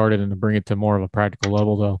where we started and to bring it to more of a practical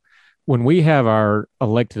level, though, when we have our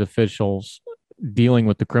elected officials dealing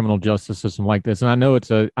with the criminal justice system like this, and I know it's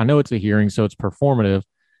a hearing, so it's performative,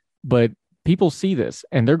 but people see this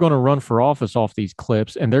and they're going to run for office off these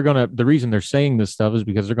clips. And the reason they're saying this stuff is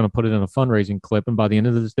because they're going to put it in a fundraising clip. And by the end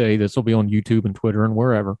of this day, this will be on YouTube and Twitter and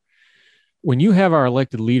wherever. When you have our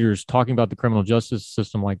elected leaders talking about the criminal justice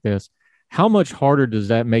system like this, how much harder does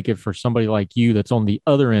that make it for somebody like you that's on the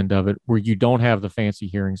other end of it, where you don't have the fancy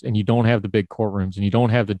hearings and you don't have the big courtrooms and you don't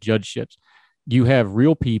have the judgeships? You have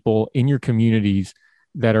real people in your communities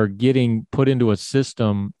that are getting put into a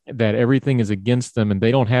system that everything is against them, and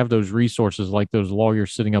they don't have those resources like those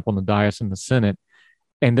lawyers sitting up on the dais in the Senate.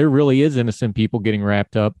 And there really is innocent people getting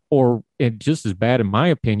wrapped up, or it just as bad, in my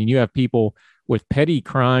opinion, you have people with petty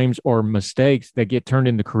crimes or mistakes that get turned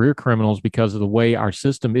into career criminals because of the way our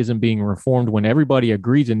system isn't being reformed, when everybody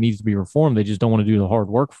agrees it needs to be reformed. They just don't want to do the hard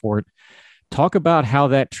work for it. Talk about how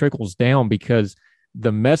that trickles down, because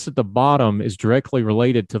the mess at the bottom is directly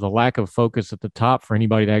related to the lack of focus at the top for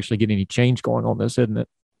anybody to actually get any change going on this, isn't it?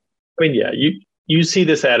 I mean, yeah, you see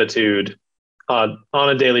this attitude on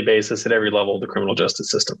a daily basis at every level of the criminal justice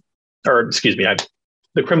system, or excuse me,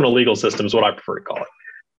 the criminal legal system is what I prefer to call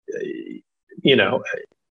it.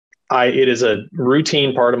 It is a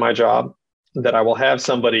routine part of my job that I will have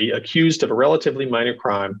somebody accused of a relatively minor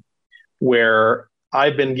crime where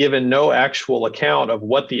I've been given no actual account of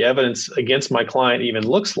what the evidence against my client even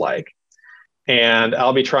looks like. And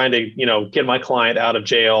I'll be trying to, get my client out of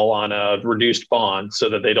jail on a reduced bond so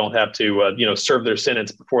that they don't have to, serve their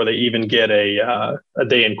sentence before they even get a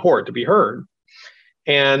day in court to be heard.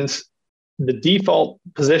 And the default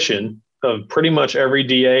position of pretty much every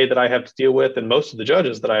DA that I have to deal with, and most of the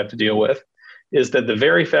judges that I have to deal with, is that the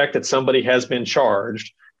very fact that somebody has been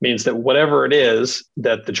charged means that whatever it is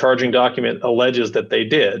that the charging document alleges that they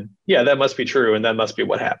did, yeah, that must be true, and that must be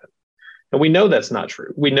what happened. And we know that's not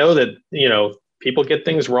true. We know that, people get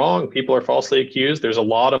things wrong. People are falsely accused. There's a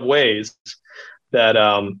lot of ways that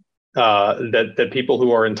that people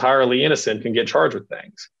who are entirely innocent can get charged with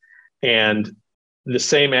things. And the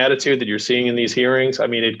same attitude that you're seeing in these hearings, I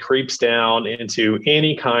mean, it creeps down into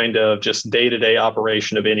any kind of just day-to-day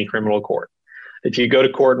operation of any criminal court. If you go to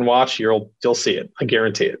court and watch, you'll see it. I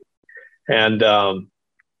guarantee it. And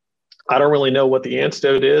I don't really know what the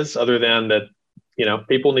antidote is, other than that,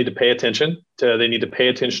 people need to pay attention to. They need to pay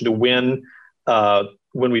attention to when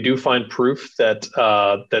we do find proof that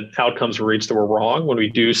outcomes were reached that were wrong. When we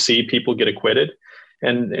do see people get acquitted,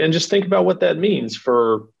 and just think about what that means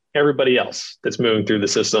for everybody else that's moving through the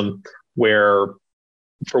system, where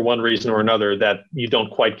for one reason or another that you don't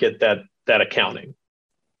quite get that accounting.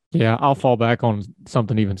 Yeah, I'll fall back on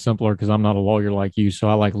something even simpler, because I'm not a lawyer like you, so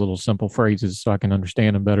I like little simple phrases so I can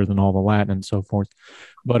understand them better than all the Latin and so forth.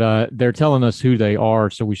 But they're telling us who they are,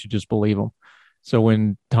 so we should just believe them. So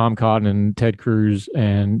when Tom Cotton and Ted Cruz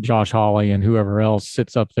and Josh Hawley and whoever else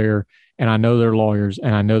sits up there, and I know they're lawyers,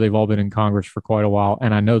 and I know they've all been in Congress for quite a while,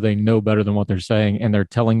 and I know they know better than what they're saying, and they're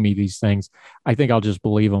telling me these things, I think I'll just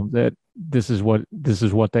believe them that this is what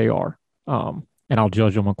they are. And I'll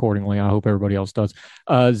judge them accordingly. I hope everybody else does.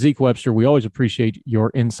 Zeke Webster, we always appreciate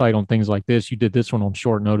your insight on things like this. You did this one on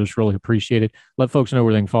short notice. Really appreciate it. Let folks know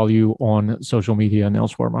where they can follow you on social media and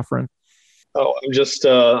elsewhere, my friend. Oh,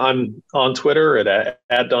 I'm on Twitter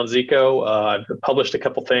at Don Zico. I've published a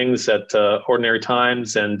couple things at Ordinary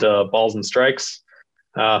Times and Balls and Strikes.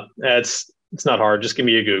 It's not hard. Just give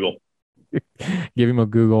me a Google. Give him a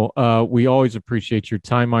Google. We always appreciate your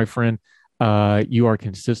time, my friend. You are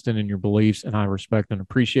consistent in your beliefs, and I respect and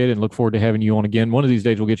appreciate it and look forward to having you on again. One of these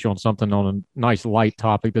days, we'll get you on something on a nice light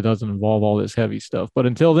topic that doesn't involve all this heavy stuff. But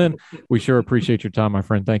until then, we sure appreciate your time, my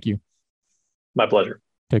friend. Thank you. My pleasure.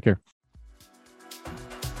 Take care.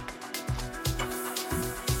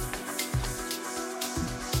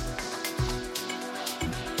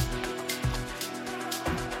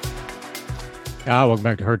 Welcome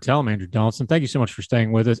back to Heard Tell. I'm Andrew Donaldson. Thank you so much for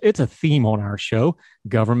staying with us. It's a theme on our show,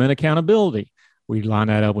 government accountability. We line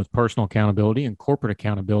that up with personal accountability and corporate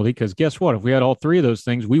accountability because guess what? If we had all three of those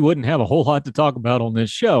things, we wouldn't have a whole lot to talk about on this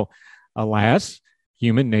show. Alas,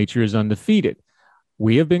 human nature is undefeated.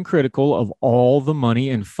 We have been critical of all the money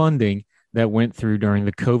and funding that went through during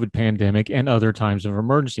the COVID pandemic and other times of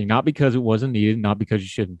emergency, not because it wasn't needed, not because you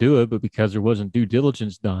shouldn't do it, but because there wasn't due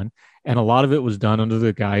diligence done. And a lot of it was done under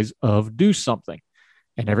the guise of do something.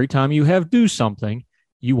 And every time you have do something,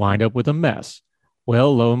 you wind up with a mess.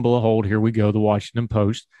 Well, lo and behold, here we go, the Washington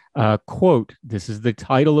Post. Quote, this is the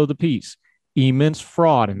title of the piece, immense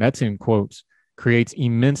fraud, and that's in quotes, creates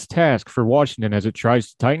immense task for Washington as it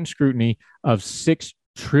tries to tighten scrutiny of $6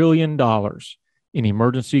 trillion in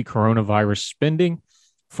emergency coronavirus spending.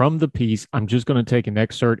 From the piece, I'm just going to take an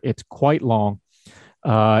excerpt. It's quite long.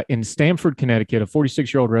 In Stamford, Connecticut, a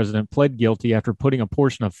 46-year-old resident pled guilty after putting a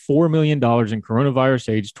portion of $4 million in coronavirus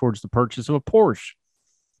aid towards the purchase of a Porsche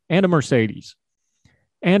and a Mercedes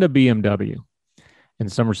and a BMW. In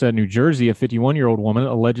Somerset, New Jersey, a 51-year-old woman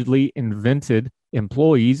allegedly invented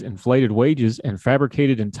employees' inflated wages and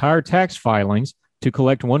fabricated entire tax filings to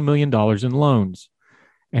collect $1 million in loans.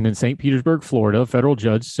 And in St. Petersburg, Florida, a federal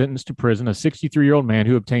judge sentenced to prison a 63-year-old man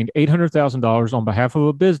who obtained $800,000 on behalf of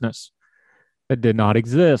a business that did not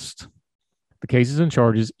exist. The cases and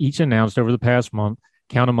charges, each announced over the past month,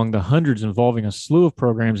 count among the hundreds involving a slew of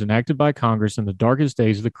programs enacted by Congress in the darkest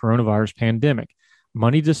days of the coronavirus pandemic.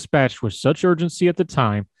 Money dispatched with such urgency at the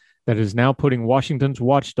time that it is now putting Washington's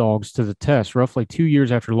watchdogs to the test. Roughly 2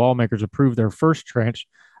 years after lawmakers approved their first tranche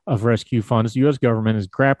of rescue funds, the U.S. government is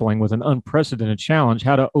grappling with an unprecedented challenge,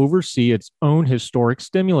 how to oversee its own historic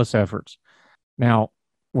stimulus efforts. Now,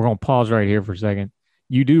 we're going to pause right here for a second.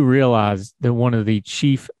 You do realize that one of the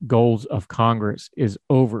chief goals of Congress is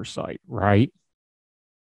oversight, right?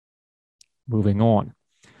 Moving on.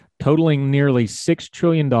 Totaling nearly $6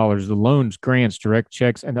 trillion, the loans, grants, direct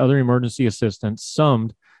checks, and other emergency assistance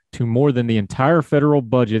summed to more than the entire federal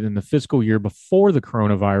budget in the fiscal year before the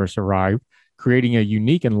coronavirus arrived, creating a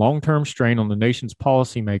unique and long-term strain on the nation's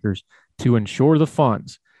policymakers to ensure the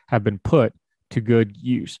funds have been put to good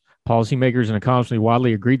use. Policymakers and economists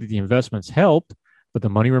widely agree that the investments helped, but the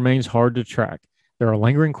money remains hard to track. There are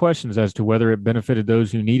lingering questions as to whether it benefited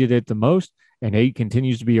those who needed it the most, and aid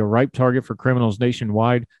continues to be a ripe target for criminals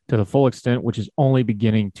nationwide to the full extent, which is only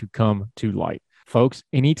beginning to come to light. Folks,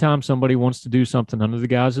 anytime somebody wants to do something under the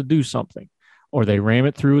guise of do something, or they ram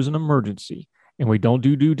it through as an emergency, and we don't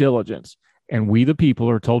do due diligence, and we, the people,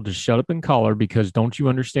 are told to shut up and collar because don't you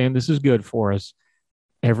understand this is good for us,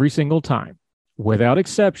 every single time, without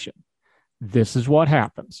exception, this is what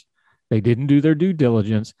happens. They didn't do their due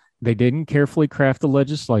diligence. They didn't carefully craft the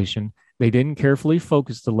legislation. They didn't carefully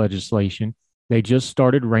focus the legislation. They just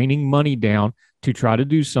started raining money down to try to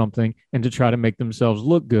do something and to try to make themselves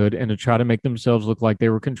look good and to try to make themselves look like they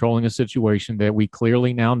were controlling a situation that we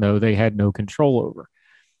clearly now know they had no control over.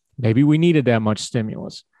 Maybe we needed that much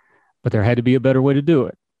stimulus, but there had to be a better way to do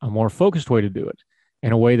it, a more focused way to do it,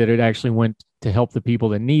 in a way that it actually went to help the people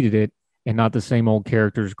that needed it and not the same old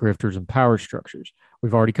characters, grifters, and power structures.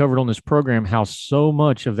 We've already covered on this program how so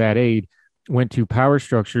much of that aid went to power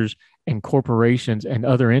structures and corporations and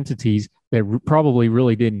other entities that probably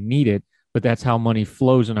really didn't need it, but that's how money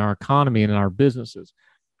flows in our economy and in our businesses.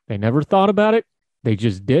 They never thought about it. They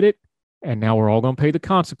just did it, and now we're all going to pay the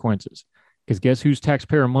consequences. Because guess whose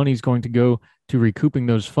taxpayer money is going to go to recouping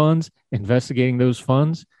those funds, investigating those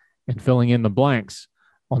funds, and filling in the blanks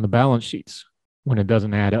on the balance sheets when it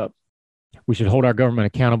doesn't add up. We should hold our government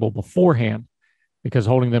accountable beforehand, because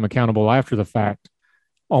holding them accountable after the fact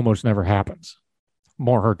almost never happens.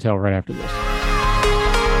 More Heard Tell right after this.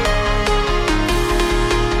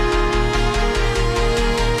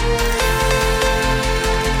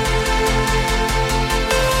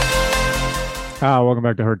 Hi, welcome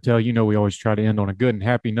back to Heard Tell. You know we always try to end on a good and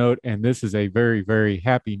happy note, and this is a very, very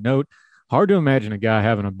happy note. Hard to imagine a guy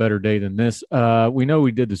having a better day than this. We know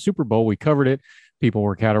we did the Super Bowl. We covered it. People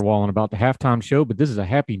were caterwauling about the halftime show, but this is a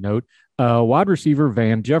happy note. Wide receiver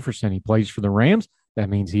Van Jefferson, he plays for the Rams. That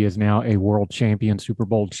means he is now a world champion, Super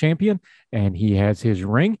Bowl champion, and he has his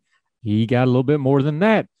ring. He got a little bit more than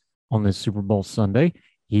that on this Super Bowl Sunday.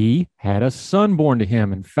 he had a son born to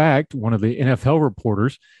him. In fact, one of the NFL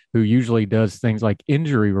reporters who usually does things like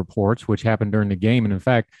injury reports, which happened during the game, and in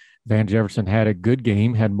fact, Van Jefferson had a good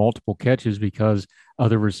game, had multiple catches because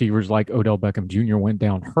other receivers like Odell Beckham Jr. went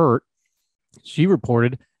down hurt. She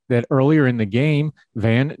reported that earlier in the game,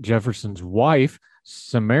 Van Jefferson's wife,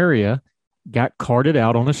 Samaria, got carted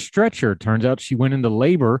out on a stretcher. Turns out she went into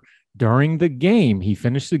labor during the game. He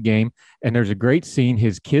finished the game, and there's a great scene.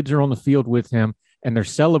 His kids are on the field with him, and they're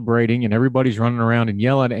celebrating, and everybody's running around and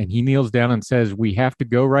yelling, and he kneels down and says, "We have to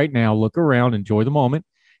go right now. Look around, enjoy the moment,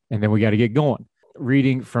 and then we got to get going."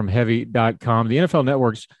 Reading from Heavy.com, the NFL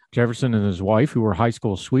Network's Jefferson and his wife, who were high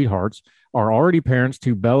school sweethearts, are already parents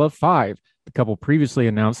to Bella, 5. The couple previously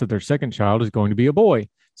announced that their second child is going to be a boy.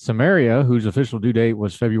 Samaria, whose official due date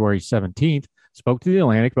was February 17th, spoke to The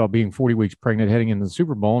Atlantic about being 40 weeks pregnant heading into the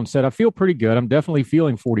Super Bowl and said, "I feel pretty good. I'm definitely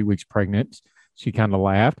feeling 40 weeks pregnant." She kind of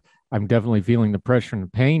laughed. "I'm definitely feeling the pressure and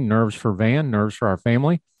the pain, nerves for Van, nerves for our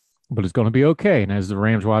family, but it's going to be okay." And as the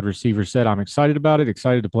Rams wide receiver said, "I'm excited about it,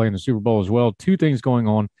 excited to play in the Super Bowl as well. 2 things going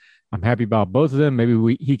on. I'm happy about both of them.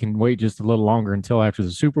 Maybe he can wait just a little longer until after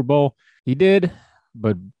the Super Bowl." He did,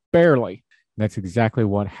 but barely. That's exactly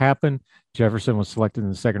what happened. Jefferson was selected in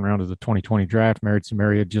the second round of the 2020 draft, married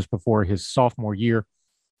Samaria just before his sophomore year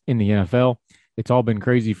in the NFL. It's all been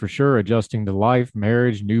crazy for sure, adjusting to life,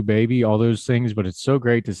 marriage, new baby, all those things, but it's so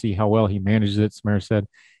great to see how well he manages it. Samaria said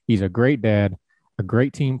he's a great dad, a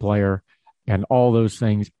great team player, and all those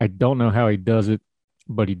things. I don't know how he does it,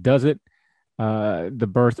 but he does it. The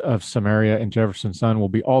birth of Samaria and Jefferson's son will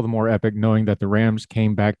be all the more epic, knowing that the Rams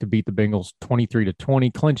came back to beat the Bengals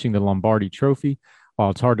 23-20, clinching the Lombardi Trophy.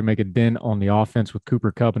 While it's hard to make a dent on the offense with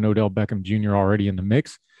Cooper Kupp and Odell Beckham Jr. already in the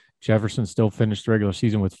mix, Jefferson still finished the regular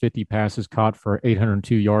season with 50 passes caught for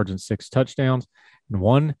 802 yards and 6 touchdowns. And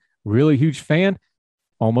one really huge fan,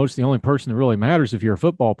 almost the only person that really matters if you're a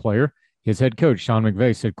football player, his head coach, Sean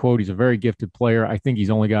McVay, said, quote, "He's a very gifted player. I think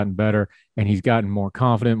he's only gotten better, and he's gotten more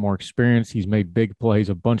confident, more experienced. He's made big plays,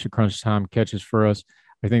 a bunch of crunch time catches for us.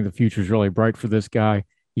 I think the future is really bright for this guy.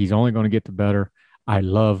 He's only going to get better. I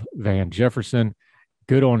love Van Jefferson.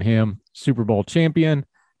 Good on him. Super Bowl champion,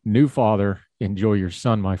 new father. Enjoy your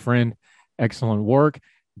son, my friend. Excellent work.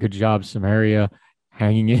 Good job, Samaria.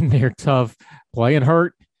 Hanging in there tough, playing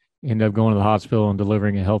hurt, end up going to the hospital and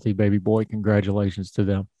delivering a healthy baby boy. Congratulations to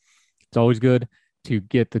them." It's always good to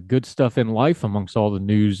get the good stuff in life amongst all the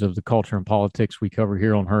news of the culture and politics we cover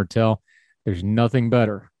here on Heard Tell. There's nothing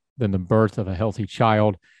better than the birth of a healthy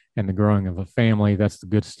child and the growing of a family. That's the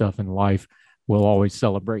good stuff in life. We'll always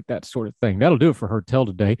celebrate that sort of thing. That'll do it for Heard Tell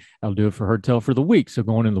today. That'll do it for Heard Tell for the week. So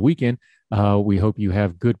going into the weekend, we hope you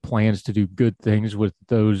have good plans to do good things with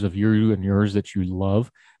those of you and yours that you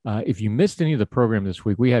love. If you missed any of the program this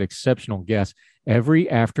week, we had exceptional guests every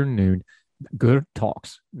afternoon. Good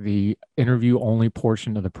Talks, the interview-only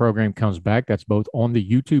portion of the program, comes back. That's both on the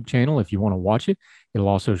YouTube channel if you want to watch it. It'll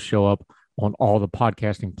also show up on all the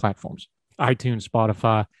podcasting platforms, iTunes,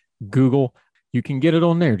 Spotify, Google. You can get it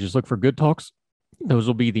on there. Just look for Good Talks. Those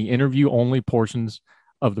will be the interview-only portions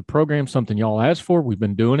of the program, something y'all asked for. We've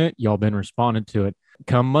been doing it. Y'all been responding to it.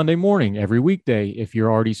 Come Monday morning, every weekday, if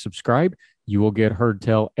you're already subscribed, you will get Heard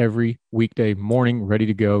Tell every weekday morning, ready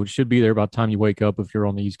to go. It should be there by the time you wake up if you're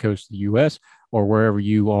on the East Coast of the U.S. or wherever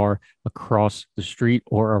you are across the street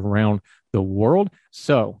or around the world.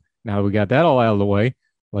 So now that we got that all out of the way,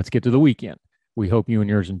 let's get to the weekend. We hope you and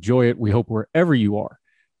yours enjoy it. We hope wherever you are,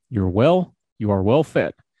 you are well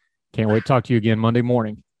fed. Can't wait to talk to you again Monday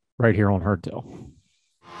morning right here on Heard Tell.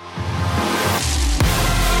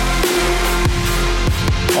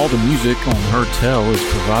 All the music on Heard Tell is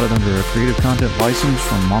provided under a Creative Content license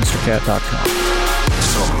from monstercat.com.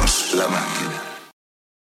 Somos la máquina.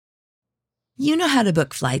 You know how to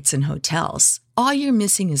book flights and hotels. All you're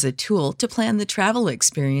missing is a tool to plan the travel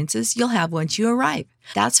experiences you'll have once you arrive.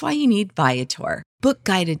 That's why you need Viator. Book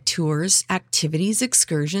guided tours, activities,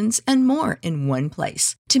 excursions, and more in one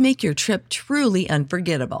place to make your trip truly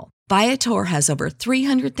unforgettable. Viator has over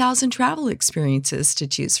 300,000 travel experiences to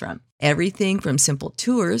choose from. Everything from simple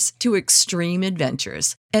tours to extreme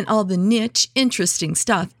adventures and all the niche, interesting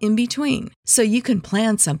stuff in between. So you can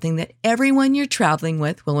plan something that everyone you're traveling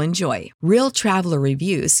with will enjoy. Real traveler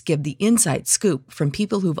reviews give the inside scoop from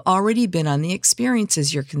people who've already been on the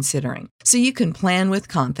experiences you're considering. So you can plan with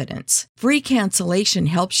confidence. Free cancellation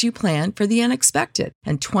helps you plan for the unexpected.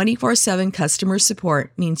 And 24/7 customer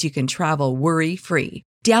support means you can travel worry-free.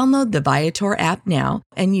 Download the Viator app now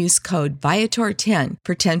and use code Viator10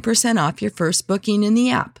 for 10% off your first booking in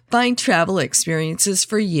the app. Find travel experiences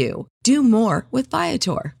for you. Do more with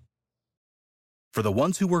Viator. For the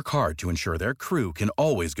ones who work hard to ensure their crew can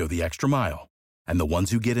always go the extra mile, and the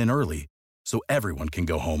ones who get in early so everyone can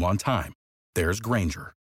go home on time. There's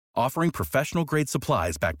Grainger, offering professional-grade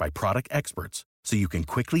supplies backed by product experts so you can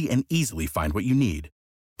quickly and easily find what you need.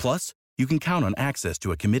 Plus, you can count on access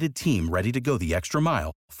to a committed team ready to go the extra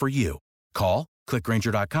mile for you. Call, click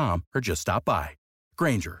Grainger.com, or just stop by.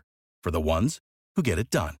 Grainger, for the ones who get it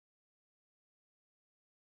done.